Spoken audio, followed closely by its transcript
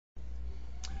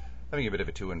Having a bit of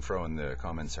a to and fro in the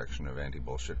comment section of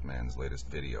Anti-Bullshit Man's latest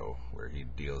video, where he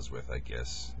deals with, I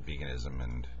guess, veganism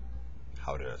and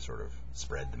how to sort of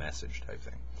spread the message type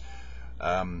thing.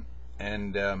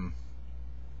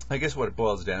 I guess what it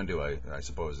boils down to, I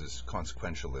suppose, is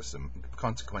consequentialism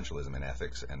in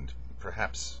ethics, and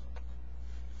perhaps,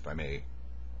 if I may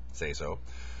say so,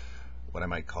 what I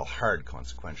might call hard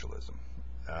consequentialism.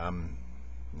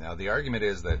 Now, the argument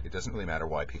is that it doesn't really matter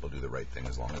why people do the right thing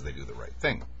as long as they do the right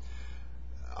thing.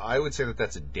 I would say that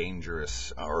that's a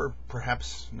dangerous, or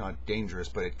perhaps not dangerous,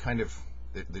 but it kind of,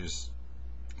 there's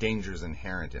dangers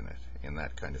inherent in it, in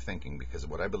that kind of thinking, because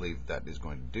what I believe that is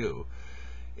going to do,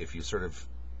 if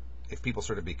people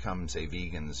sort of become, say,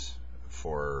 vegans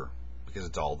because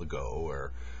it's all the go,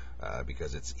 or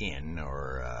because it's in,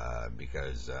 or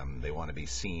because they want to be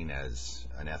seen as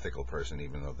an ethical person,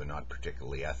 even though they're not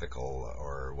particularly ethical,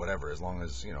 or whatever, as long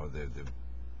as,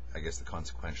 I guess the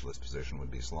consequentialist position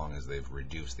would be, so long as they've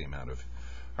reduced the amount of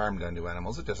harm done to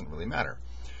animals, it doesn't really matter.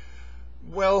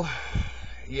 Well,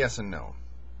 yes and no.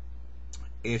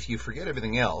 If you forget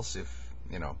everything else, if,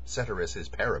 ceteris is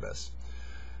paribus,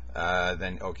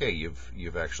 then okay,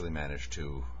 you've actually managed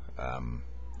to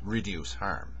reduce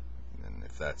harm. And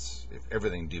if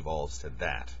everything devolves to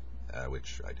that,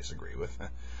 which I disagree with,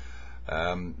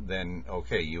 then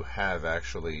okay, you have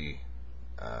actually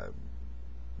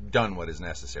done what is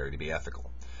necessary to be ethical.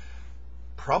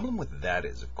 Problem with that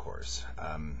is, of course,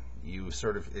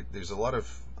 there's a lot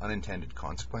of unintended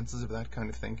consequences of that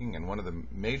kind of thinking, and one of the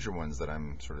major ones that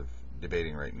I'm sort of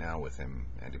debating right now with him,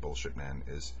 Anti-Bullshit Man,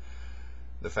 is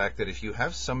the fact that if you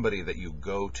have somebody that you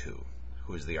go to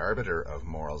who is the arbiter of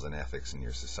morals and ethics in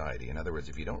your society, in other words,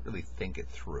 if you don't really think it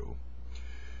through,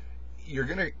 you're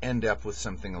going to end up with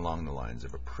something along the lines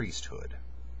of a priesthood,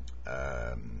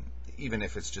 even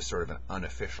if it's just sort of an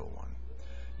unofficial one.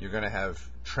 You're going to have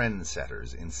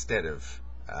trendsetters instead of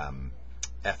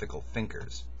ethical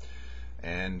thinkers.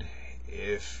 And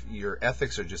if your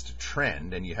ethics are just a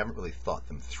trend and you haven't really thought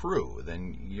them through,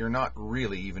 then you're not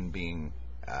really even being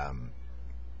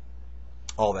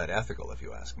all that ethical, if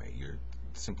you ask me. You're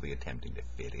simply attempting to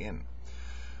fit in.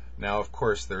 Now, of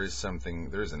course, there is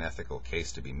an ethical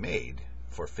case to be made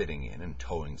for fitting in and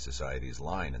towing society's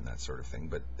line and that sort of thing.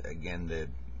 But again, the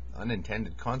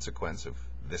unintended consequence of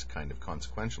this kind of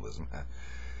consequentialism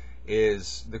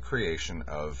is the creation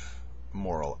of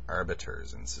moral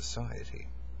arbiters in society.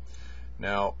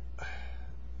 Now,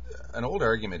 an old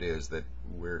argument is that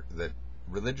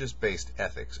religious-based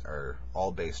ethics are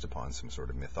all based upon some sort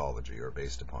of mythology, or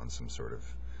based upon some sort of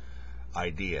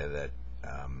idea that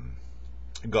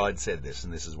God said this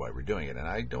and this is why we're doing it. And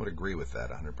I don't agree with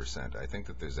that 100%. I think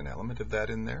that there's an element of that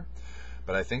in there,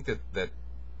 but I think that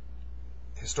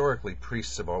historically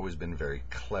priests have always been very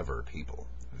clever people,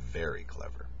 very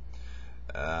clever.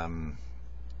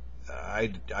 I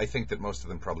think that most of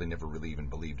them probably never really even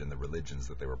believed in the religions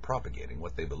that they were propagating.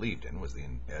 What they believed in was the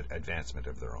advancement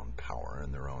of their own power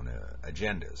and their own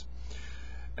agendas.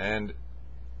 And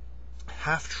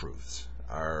half-truths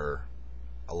are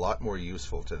a lot more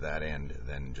useful to that end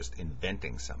than just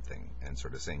inventing something and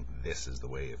sort of saying this is the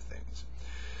way of things.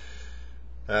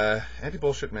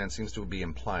 Anti-Bullshit Man seems to be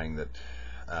implying that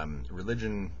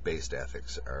religion-based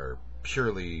ethics are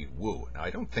purely woo. Now, I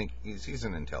don't think he's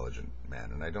an intelligent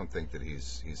man, and I don't think that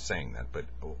he's saying that, but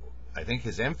I think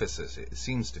his emphasis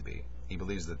seems to be, he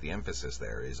believes that the emphasis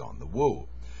there is on the woo.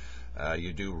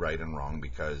 You do right and wrong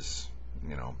because,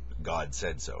 God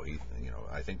said so.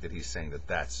 I think that he's saying that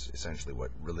that's essentially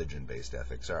what religion-based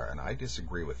ethics are, and I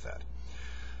disagree with that.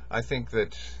 I think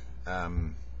that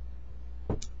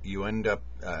you end up,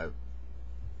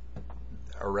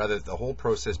 or rather the whole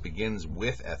process begins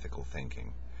with ethical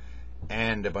thinking,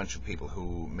 and a bunch of people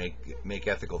who make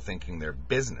ethical thinking their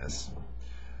business,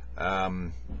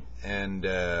 and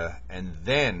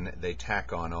then they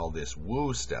tack on all this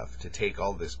woo stuff to take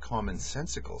all this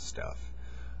commonsensical stuff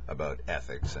about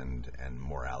ethics and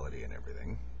morality and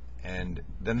everything, and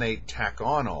then they tack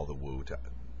on all the woo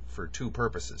for two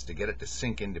purposes: to get it to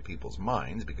sink into people's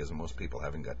minds, because most people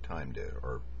haven't got time to,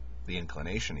 or the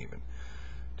inclination even,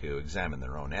 to examine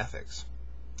their own ethics.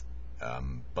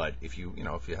 But if you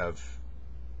have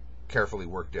carefully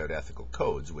worked out ethical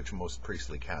codes, which most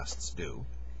priestly castes do,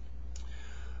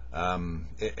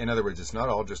 in other words, it's not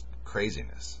all just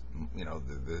craziness.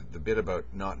 The bit about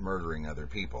not murdering other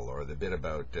people, or the bit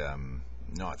about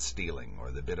not stealing,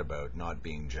 or the bit about not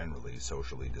being generally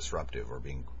socially disruptive, or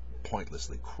being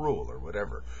pointlessly cruel, or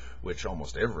whatever, which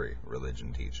almost every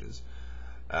religion teaches,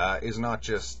 is not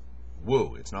just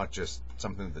woo. It's not just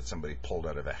something that somebody pulled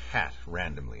out of a hat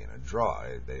randomly in a draw.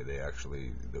 They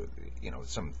actually,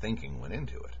 some thinking went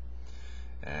into it.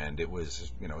 And it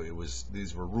was,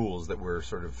 these were rules that were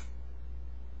sort of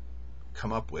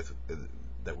come up with,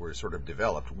 that were sort of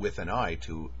developed with an eye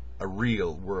to a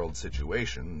real world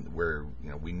situation where,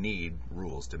 we need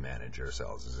rules to manage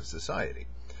ourselves as a society.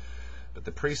 But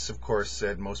the priests, of course,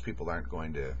 said most people aren't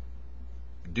going to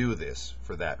do this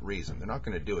for that reason. They're not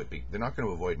going to do it. They're not going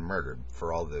to avoid murder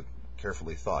for all the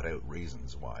carefully thought out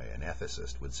reasons why an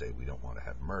ethicist would say we don't want to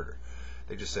have murder.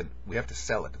 They just said we have to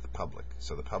sell it to the public.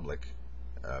 So the public,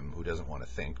 who doesn't want to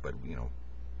think, but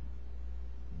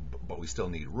we still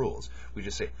need rules. We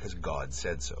just say because God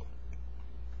said so.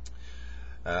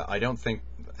 I don't think,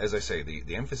 as I say,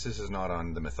 the emphasis is not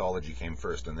on the mythology came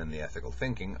first and then the ethical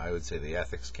thinking. I would say the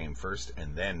ethics came first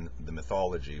and then the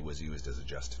mythology was used as a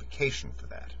justification for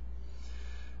that.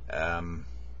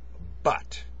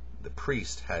 But the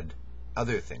priest had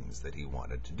other things that he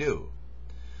wanted to do.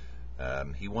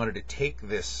 He wanted to take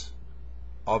this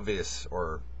obvious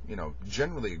or,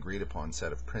 generally agreed upon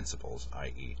set of principles,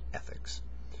 i.e. ethics,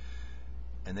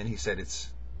 and then he said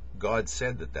God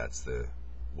said that that's the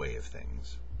way of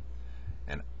things,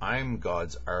 and I'm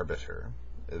God's arbiter,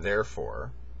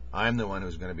 therefore I'm the one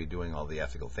who's going to be doing all the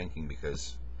ethical thinking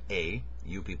because A,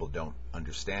 you people don't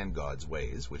understand God's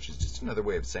ways, which is just another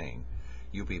way of saying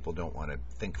you people don't want to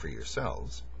think for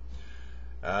yourselves,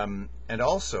 and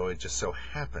also it just so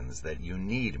happens that you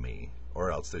need me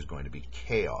or else there's going to be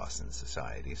chaos in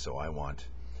society, so I want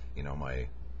my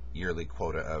yearly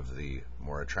quota of the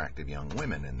more attractive young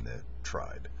women in the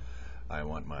tribe. I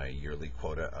want my yearly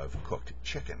quota of cooked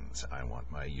chickens. I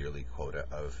want my yearly quota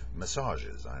of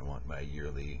massages. I want my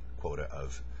yearly quota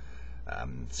of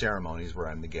ceremonies where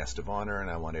I'm the guest of honor, and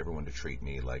I want everyone to treat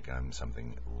me like I'm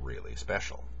something really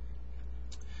special.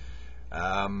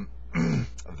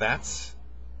 That's,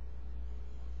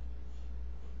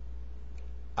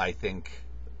 I think,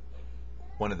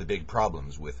 one of the big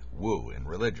problems with woo in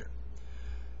religion.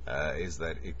 Is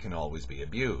that it can always be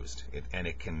abused, and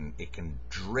it can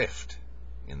drift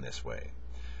in this way,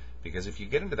 because if you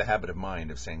get into the habit of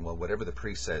mind of saying, well, whatever the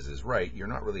priest says is right, you're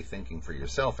not really thinking for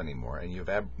yourself anymore, and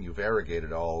you've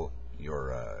arrogated all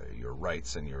your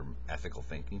rights and your ethical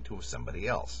thinking to somebody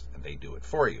else, and they do it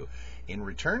for you. In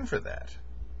return for that,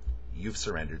 you've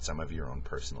surrendered some of your own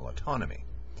personal autonomy.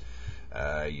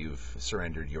 You've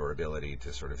surrendered your ability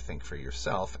to sort of think for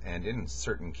yourself, and in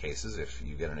certain cases, if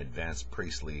you get an advanced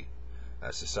priestly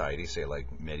society, say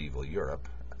like medieval Europe,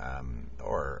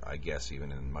 or I guess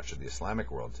even in much of the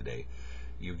Islamic world today,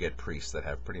 you get priests that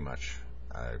have pretty much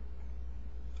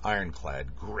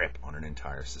ironclad grip on an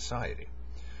entire society.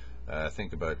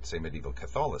 Think about, say, medieval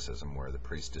Catholicism, where the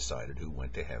priest decided who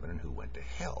went to heaven and who went to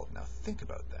hell. Now think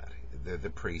about that. The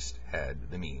priest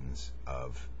had the means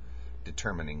of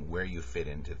determining where you fit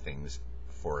into things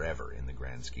forever in the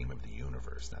grand scheme of the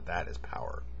universe. Now that is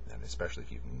power, and especially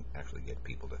if you can actually get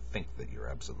people to think that you're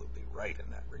absolutely right in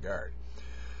that regard.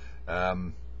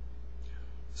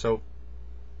 So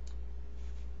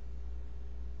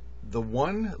the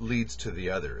one leads to the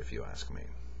other, if you ask me.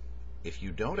 If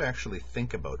you don't actually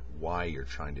think about why you're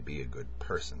trying to be a good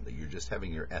person, that you're just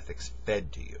having your ethics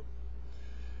fed to you,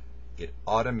 it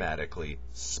automatically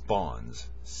spawns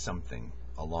something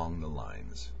along the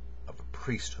lines of a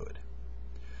priesthood.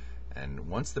 And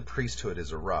once the priesthood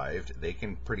has arrived, they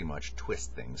can pretty much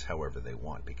twist things however they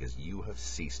want, because you have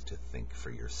ceased to think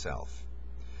for yourself.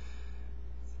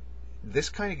 This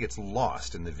kind of gets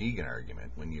lost in the vegan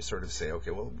argument when you sort of say,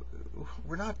 okay, well,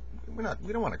 we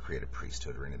don't want to create a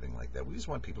priesthood or anything like that. We just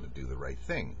want people to do the right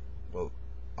thing. Well,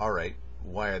 all right,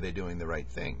 why are they doing the right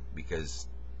thing? Because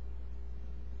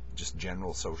just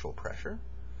general social pressure?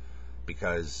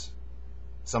 Because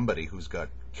somebody who's got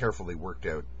carefully worked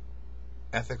out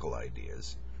ethical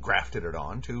ideas grafted it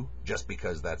on to just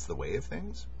because that's the way of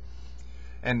things?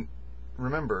 And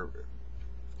remember,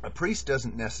 a priest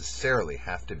doesn't necessarily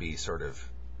have to be sort of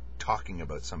talking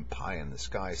about some pie in the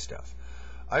sky stuff.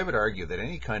 I would argue that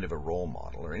any kind of a role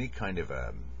model or any kind of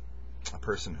a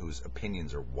person whose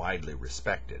opinions are widely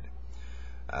respected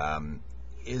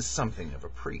is something of a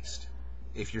priest.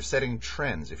 If you're setting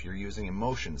trends, if you're using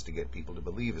emotions to get people to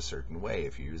believe a certain way,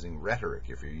 if you're using rhetoric,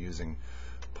 if you're using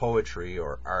poetry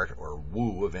or art or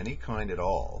woo of any kind at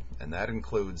all, and that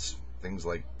includes things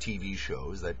like TV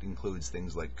shows, that includes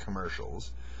things like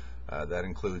commercials, that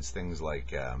includes things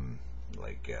like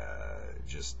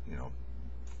just,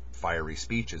 fiery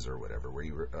speeches or whatever,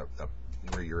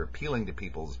 where you're appealing to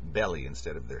people's belly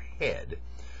instead of their head,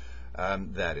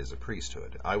 that is a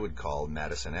priesthood. I would call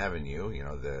Madison Avenue,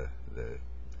 the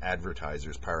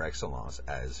advertisers par excellence,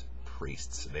 as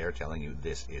priests. They're telling you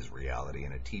this is reality.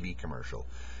 In a TV commercial,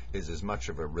 is as much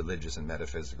of a religious and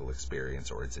metaphysical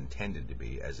experience, or it's intended to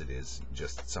be, as it is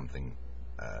just something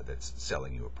that's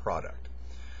selling you a product.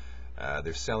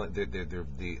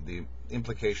 The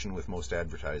implication with most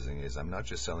advertising is, I'm not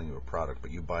just selling you a product,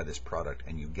 but you buy this product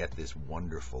and you get this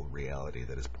wonderful reality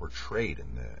that is portrayed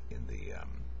in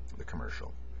the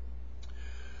commercial.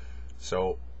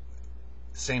 So,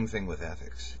 same thing with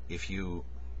ethics. If you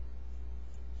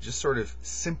just sort of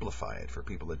simplify it for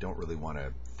people that don't really want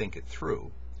to think it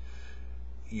through,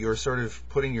 you're sort of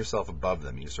putting yourself above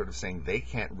them. You're sort of saying they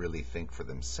can't really think for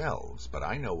themselves, but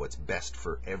I know what's best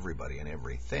for everybody and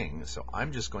everything, so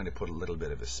I'm just going to put a little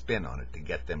bit of a spin on it to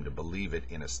get them to believe it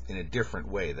in a different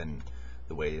way than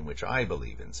the way in which I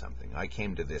believe in something. I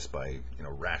came to this by,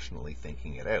 rationally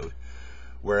thinking it out,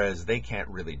 whereas they can't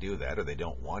really do that, or they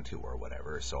don't want to, or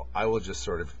whatever, so I will just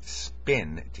sort of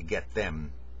spin to get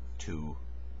them to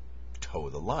toe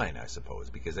the line, I suppose,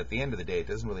 because at the end of the day, it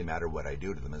doesn't really matter what I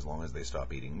do to them as long as they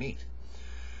stop eating meat.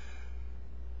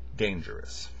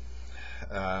 Dangerous.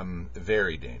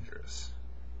 Very dangerous.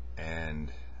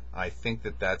 And I think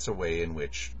that that's a way in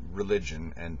which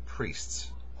religion and priests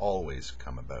always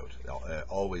come about,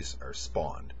 always are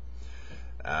spawned.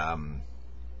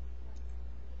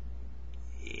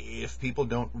 If people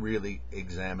don't really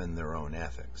examine their own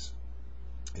ethics,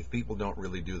 if people don't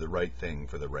really do the right thing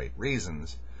for the right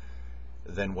reasons,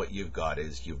 then what you've got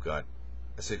is you've got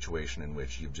a situation in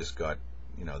which you've just got,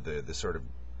 the sort of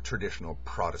traditional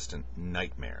Protestant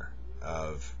nightmare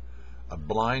of a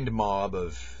blind mob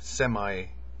of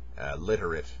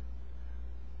semi-literate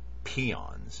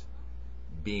peons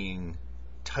being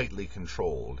tightly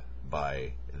controlled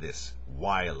by this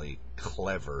wily,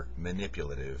 clever,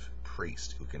 manipulative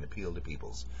priest who can appeal to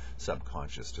people's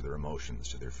subconscious, to their emotions,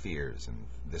 to their fears, and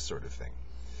this sort of thing.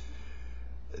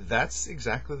 That's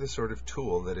exactly the sort of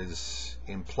tool that is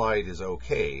implied is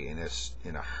okay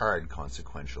in a hard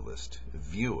consequentialist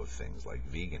view of things like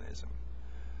veganism,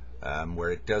 where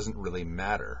it doesn't really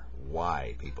matter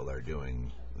why people are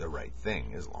doing the right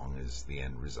thing as long as the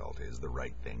end result is the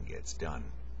right thing gets done.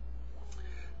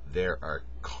 There are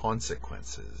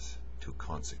consequences to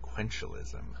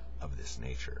consequentialism of this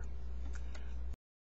nature.